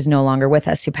course is no longer with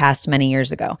us, who passed many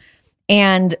years ago.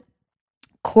 And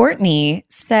Kourtney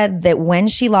said that when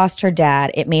she lost her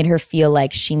dad, it made her feel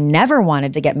like she never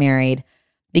wanted to get married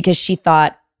because she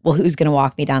thought, well, who's going to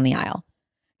walk me down the aisle?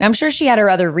 Now, I'm sure she had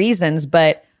her other reasons,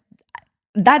 but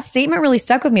that statement really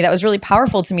stuck with me. That was really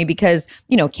powerful to me because,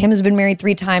 you know, Kim's been married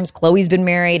 3 times, Khloe's been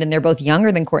married, and they're both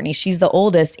younger than Kourtney. She's the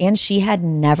oldest, and she had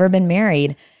never been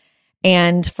married.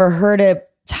 And for her to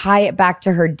tie it back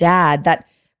to her dad, that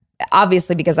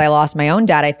obviously because I lost my own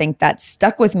dad, I think that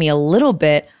stuck with me a little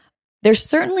bit. There's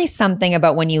certainly something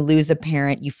about when you lose a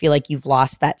parent, you feel like you've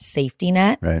lost that safety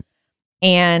net. Right.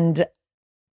 And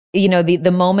you know,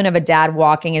 the moment of a dad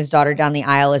walking his daughter down the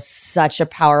aisle is such a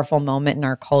powerful moment in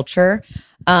our culture.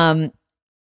 And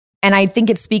I think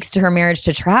it speaks to her marriage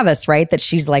to Travis, right? That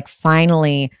she's like,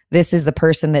 finally, this is the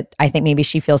person that I think maybe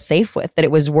she feels safe with, that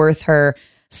it was worth her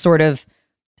sort of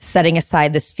setting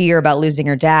aside this fear about losing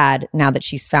her dad now that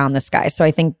she's found this guy. So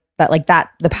I think that like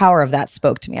that, the power of that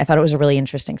spoke to me. I thought it was a really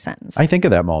interesting sentence. I think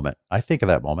of that moment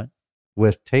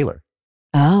with Taylor.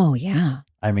 Oh, yeah.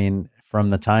 I mean, from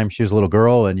the time she was a little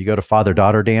girl and you go to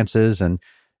father-daughter dances and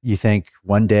you think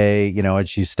one day, you know, and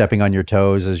she's stepping on your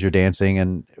toes as you're dancing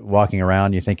and walking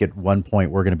around, you think at one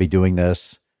point we're going to be doing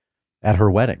this at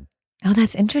her wedding. Oh,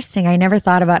 that's interesting. I never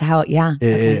thought about how, yeah.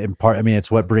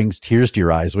 It's what brings tears to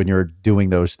your eyes when you're doing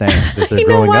those things as they're you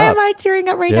know, growing why up. am I tearing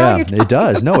up right now? Yeah, it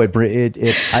does. No,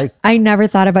 I never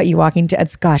thought about you walking to,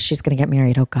 gosh, she's going to get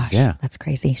married. Oh gosh, yeah. That's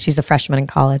crazy. She's a freshman in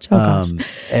college. Oh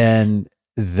gosh. And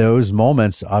those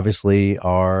moments obviously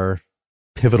are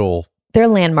pivotal. They're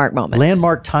landmark moments.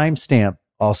 Landmark timestamp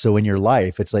also in your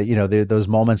life. It's like, you know, those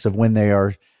moments of when they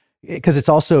are, because it's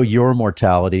also your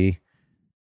mortality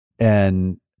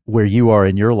and where you are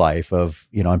in your life of,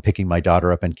 you know, I'm picking my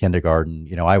daughter up in kindergarten.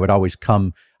 You know, I would always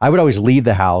leave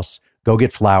the house, go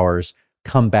get flowers,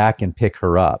 come back and pick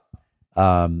her up.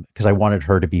 Because I wanted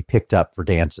her to be picked up for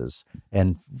dances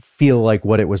and feel like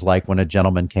what it was like when a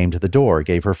gentleman came to the door,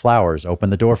 gave her flowers,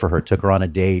 opened the door for her, took her on a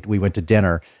date. We went to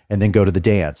dinner and then go to the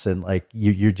dance. And like,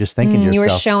 you're just thinking to yourself. You were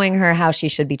showing her how she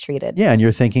should be treated. Yeah. And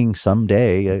you're thinking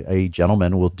someday a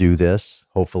gentleman will do this.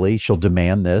 Hopefully she'll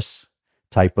demand this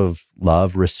type of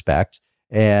love, respect.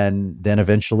 And then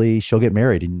eventually she'll get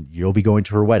married and you'll be going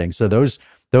to her wedding. So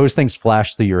those things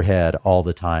flash through your head all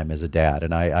the time as a dad.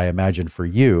 And I imagine for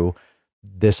you,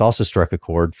 this also struck a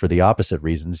chord for the opposite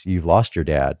reasons. You've lost your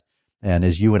dad. And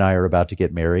as you and I are about to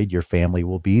get married, your family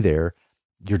will be there.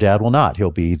 Your dad will not. He'll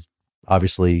be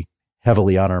obviously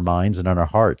heavily on our minds and on our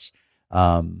hearts.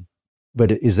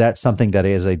 But is that something that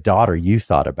as a daughter you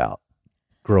thought about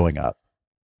growing up?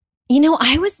 You know,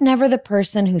 I was never the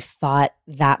person who thought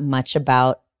that much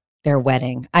about their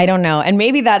wedding. I don't know. And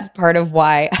maybe that's part of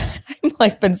why I'm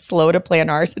like been slow to plan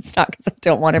ours. It's not because I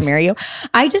don't want to marry you.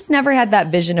 I just never had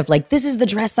that vision of like, this is the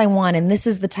dress I want and this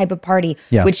is the type of party,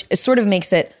 which sort of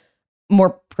makes it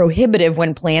more prohibitive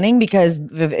when planning because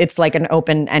it's like an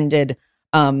open-ended,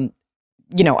 you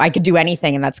know, I could do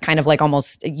anything. And that's kind of like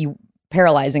almost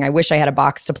paralyzing. I wish I had a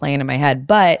box to play in my head.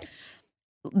 But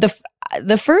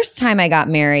the first time I got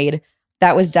married,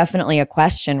 that was definitely a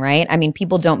question, right? I mean,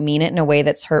 people don't mean it in a way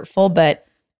that's hurtful, but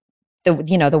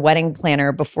the wedding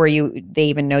planner, before they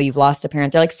even know you've lost a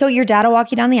parent, they're like, so your dad will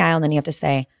walk you down the aisle. And then you have to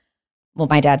say, well,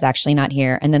 my dad's actually not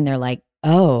here. And then they're like,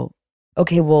 oh,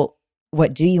 okay, well,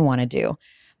 what do you want to do?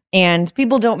 And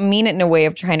people don't mean it in a way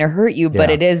of trying to hurt you,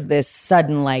 but it is this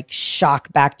sudden like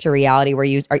shock back to reality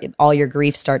where all your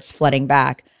grief starts flooding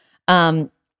back.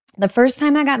 The first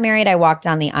time I got married, I walked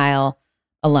down the aisle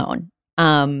alone.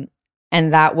 And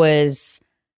that was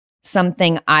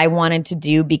something I wanted to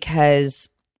do because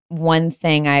one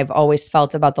thing I've always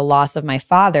felt about the loss of my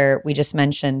father, we just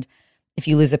mentioned, if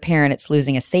you lose a parent, it's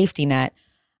losing a safety net.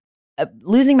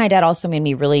 Losing my dad also made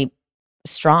me really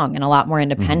strong and a lot more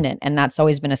independent. And that's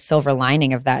always been a silver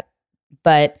lining of that.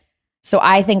 But so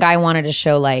I think I wanted to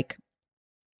show like,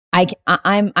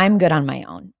 I'm good on my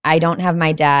own. I don't have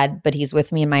my dad, but he's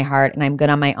with me in my heart and I'm good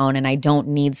on my own. And I don't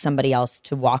need somebody else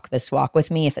to walk this walk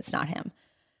with me if it's not him.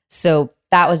 So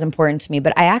that was important to me.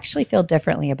 But I actually feel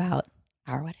differently about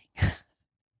our wedding.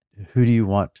 Who do you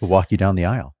want to walk you down the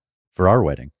aisle for our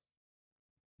wedding?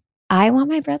 I want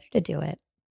my brother to do it.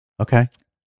 Okay.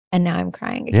 And now I'm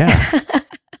crying again. Yeah.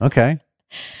 Okay.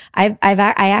 I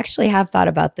actually have thought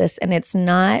about this, and it's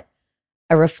not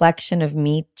a reflection of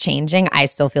me changing. I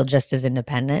still feel just as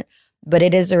independent, but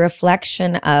it is a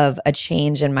reflection of a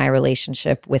change in my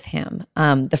relationship with him.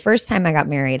 The first time I got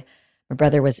married, my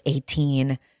brother was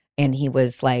 18 and he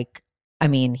was like,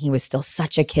 he was still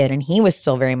such a kid and he was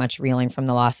still very much reeling from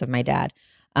the loss of my dad.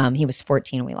 He was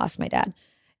 14 when we lost my dad.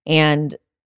 And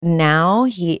now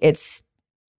it's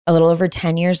a little over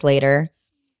 10 years later.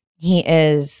 He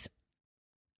is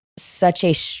such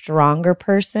a stronger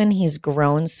person. He's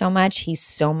grown so much. He's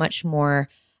so much more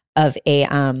of a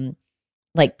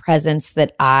presence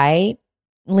that I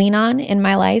lean on in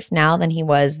my life now than he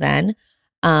was then.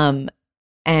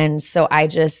 And so I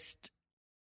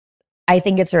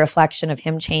think it's a reflection of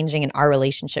him changing and our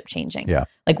relationship changing. Yeah.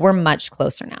 Like we're much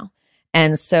closer now.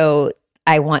 And so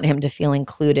I want him to feel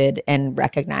included and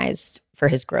recognized for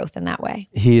his growth in that way.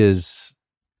 He is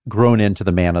grown into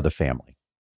the man of the family.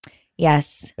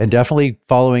 Yes. And definitely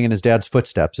following in his dad's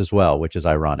footsteps as well, which is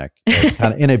ironic,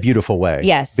 kind of in a beautiful way.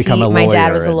 Yes. Become a lawyer. My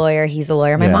dad was a lawyer. He's a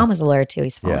lawyer. My Yeah. mom was a lawyer too.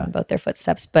 He's following in both their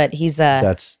footsteps, but he's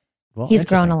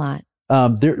grown a lot.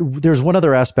 There's one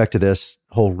other aspect to this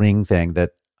whole ring thing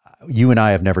that you and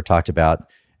I have never talked about.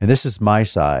 And this is my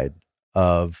side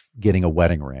of getting a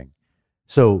wedding ring.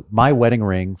 So my wedding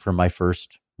ring from my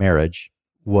first marriage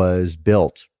was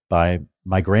built by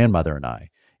my grandmother and I.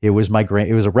 It was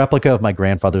a replica of my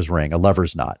grandfather's ring, a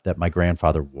lover's knot that my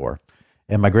grandfather wore.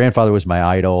 And my grandfather was my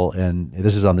idol. And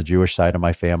this is on the Jewish side of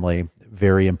my family,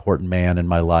 very important man in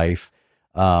my life.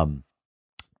 And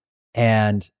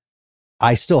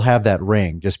I still have that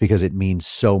ring just because it means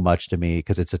so much to me,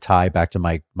 because it's a tie back to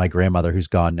my grandmother who's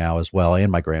gone now as well,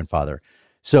 and my grandfather.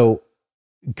 So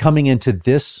coming into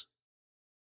this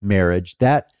marriage,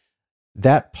 that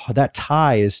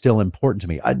tie is still important to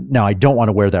me. Now, I don't want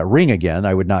to wear that ring again.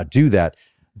 I would not do that.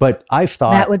 But I've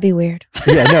thought that would be weird.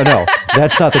 Yeah, no,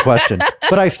 that's not the question.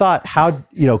 But I thought, how,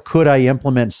 could I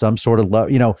implement some sort of love?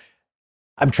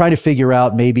 I'm trying to figure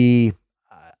out, maybe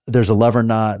there's a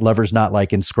lover's knot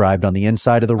like inscribed on the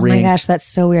inside of the ring. Oh my gosh, that's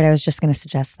so weird. I was just going to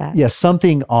suggest that. Yeah,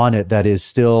 something on it that is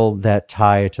still that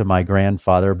tie to my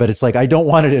grandfather. But it's like, I don't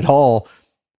want it at all,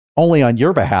 only on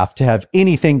your behalf, to have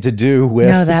anything to do with.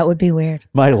 No, that would be weird.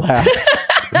 My last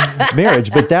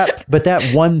marriage. But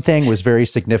that one thing was very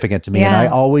significant to me. Yeah.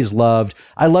 And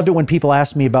I loved it when people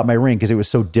asked me about my ring, because it was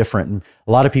so different. And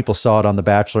a lot of people saw it on The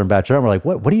Bachelor and Bachelorette and were like,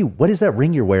 what is that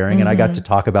ring you're wearing? And I got to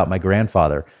talk about my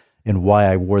grandfather and why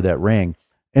I wore that ring.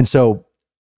 And so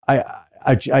I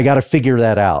got to figure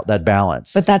that out, that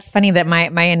balance. But that's funny that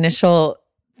my initial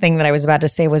thing that I was about to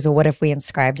say was, well, what if we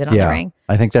inscribed it on the ring?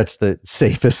 I think that's the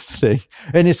safest thing.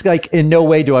 And it's like, in no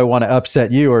way do I want to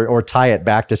upset you or tie it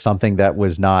back to something that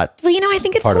was not. Well, I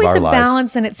think it's always a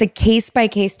balance, and it's a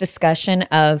case-by-case discussion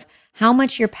of how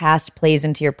much your past plays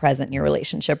into your present in your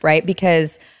relationship, right?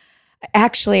 Because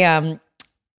actually,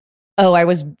 I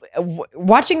was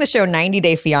watching the show 90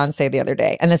 Day Fiancé the other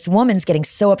day, and this woman's getting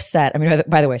so upset.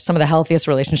 By the way, some of the healthiest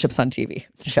relationships on TV.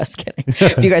 Just kidding.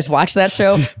 If you guys watch that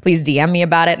show, please DM me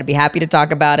about it. I'd be happy to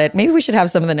talk about it. Maybe we should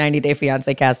have some of the 90 Day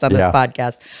Fiancé cast on this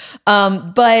podcast.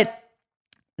 But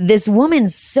this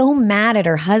woman's so mad at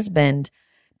her husband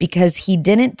because he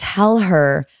didn't tell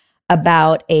her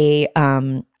about a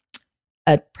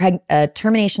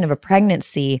termination of a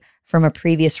pregnancy from a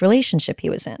previous relationship he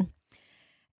was in.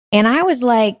 And I was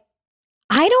like,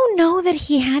 I don't know that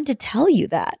he had to tell you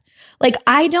that. Like,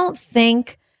 I don't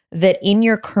think that in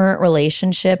your current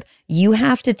relationship, you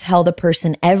have to tell the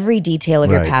person every detail of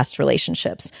your past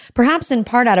relationships. Perhaps in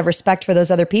part out of respect for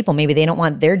those other people. Maybe they don't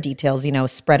want their details,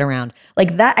 spread around.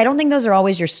 Like that, I don't think those are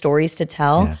always your stories to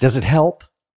tell. Yeah. Does it help?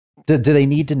 Do they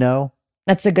need to know?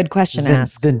 That's a good question to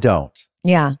ask. Then don't.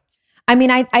 Yeah. I mean,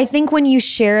 I think when you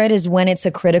share it is when it's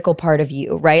a critical part of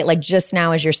you, right? Like just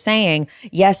now, as you're saying,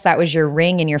 yes, that was your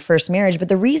ring in your first marriage, but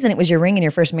the reason it was your ring in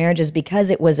your first marriage is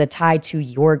because it was a tie to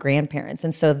your grandparents.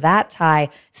 And so that tie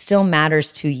still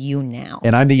matters to you now.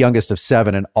 And I'm the youngest of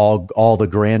 7, and all the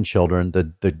grandchildren,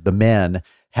 the men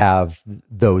have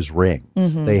those rings.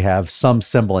 Mm-hmm. They have some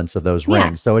semblance of those Yeah.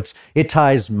 rings. So it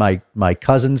ties my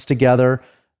cousins together,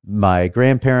 my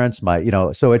grandparents,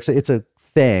 so it's a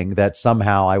thing that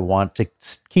somehow I want to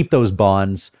keep those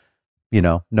bonds,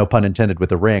 no pun intended with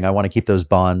the ring. I want to keep those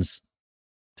bonds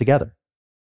together.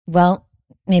 Well,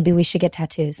 maybe we should get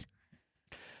tattoos.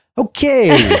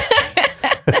 Okay.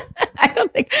 I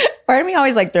don't think, part of me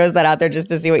always like throws that out there just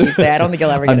to see what you say. I don't think you'll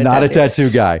ever get I'm not a tattoo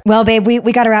guy. Well, babe,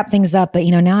 we got to wrap things up, but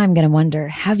now I'm going to wonder,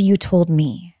 have you told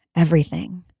me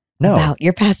everything about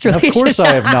your past relationship? Of course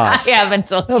I have not. I haven't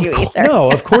told you either.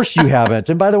 No, of course you haven't.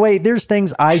 And by the way, there's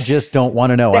things I just don't want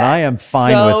to know, and I am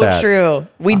fine with that. So true.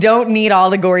 We don't need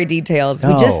all the gory details.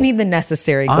 We just need the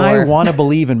necessary gore. I want to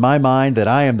believe in my mind that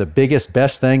I am the biggest,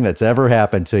 best thing that's ever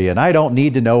happened to you, and I don't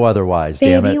need to know otherwise,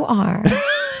 Babe, damn it. you are.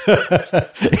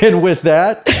 And with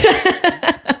that,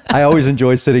 I always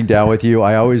enjoy sitting down with you.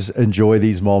 I always enjoy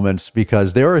these moments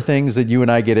because there are things that you and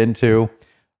I get into,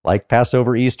 like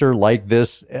Passover, Easter, like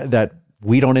this, that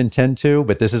we don't intend to,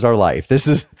 but this is our life. This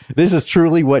is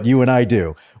truly what you and I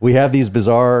do. We have these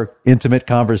bizarre, intimate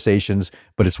conversations,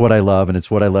 but it's what I love, and it's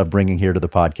what I love bringing here to the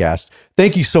podcast.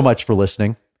 Thank you so much for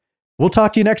listening. We'll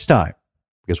talk to you next time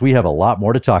because we have a lot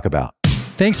more to talk about.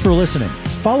 Thanks for listening.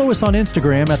 Follow us on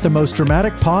Instagram at The Most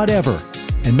Dramatic Pod Ever,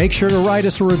 and make sure to write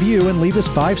us a review and leave us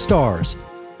 5 stars.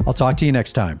 I'll talk to you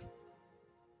next time.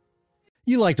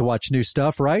 You like to watch new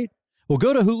stuff, right? Well,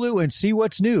 go to Hulu and see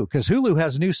what's new, because Hulu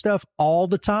has new stuff all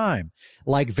the time,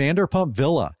 like Vanderpump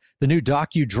Villa, the new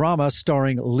docudrama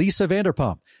starring Lisa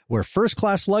Vanderpump, where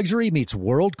first-class luxury meets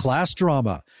world-class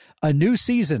drama. A new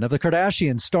season of The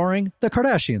Kardashians starring The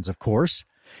Kardashians, of course.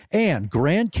 And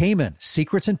Grand Cayman,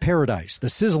 Secrets in Paradise, the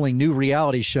sizzling new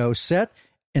reality show set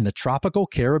in the tropical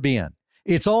Caribbean.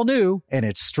 It's all new, and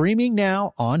it's streaming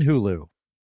now on Hulu.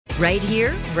 Right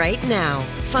here, right now.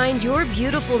 Find your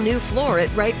beautiful new floor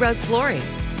at Right Rug Flooring.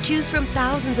 Choose from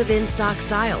thousands of in-stock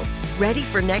styles, ready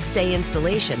for next day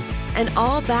installation, and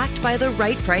all backed by the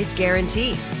right price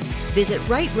guarantee. Visit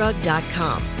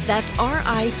rightrug.com. That's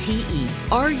RITERUG.com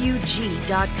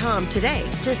today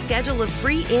to schedule a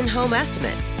free in-home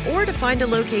estimate or to find a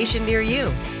location near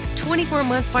you.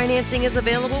 24-month financing is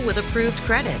available with approved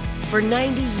credit. For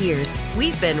 90 years,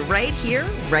 we've been right here,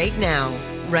 right now.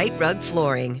 Right Rug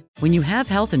Flooring. When you have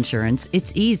health insurance,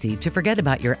 it's easy to forget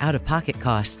about your out-of-pocket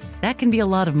costs. That can be a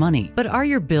lot of money. But are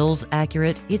your bills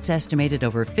accurate? It's estimated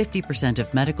over 50%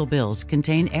 of medical bills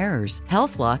contain errors.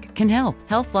 HealthLock can help.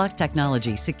 HealthLock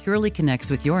technology securely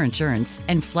connects with your insurance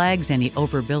and flags any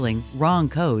overbilling, wrong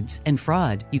codes, and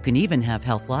fraud. You can even have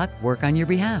HealthLock work on your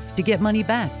behalf to get money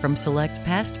back from select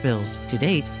past bills. To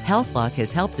date, HealthLock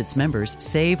has helped its members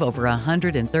save over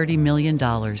 $130 million.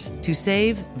 To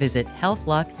save, visit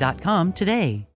healthlock.com today.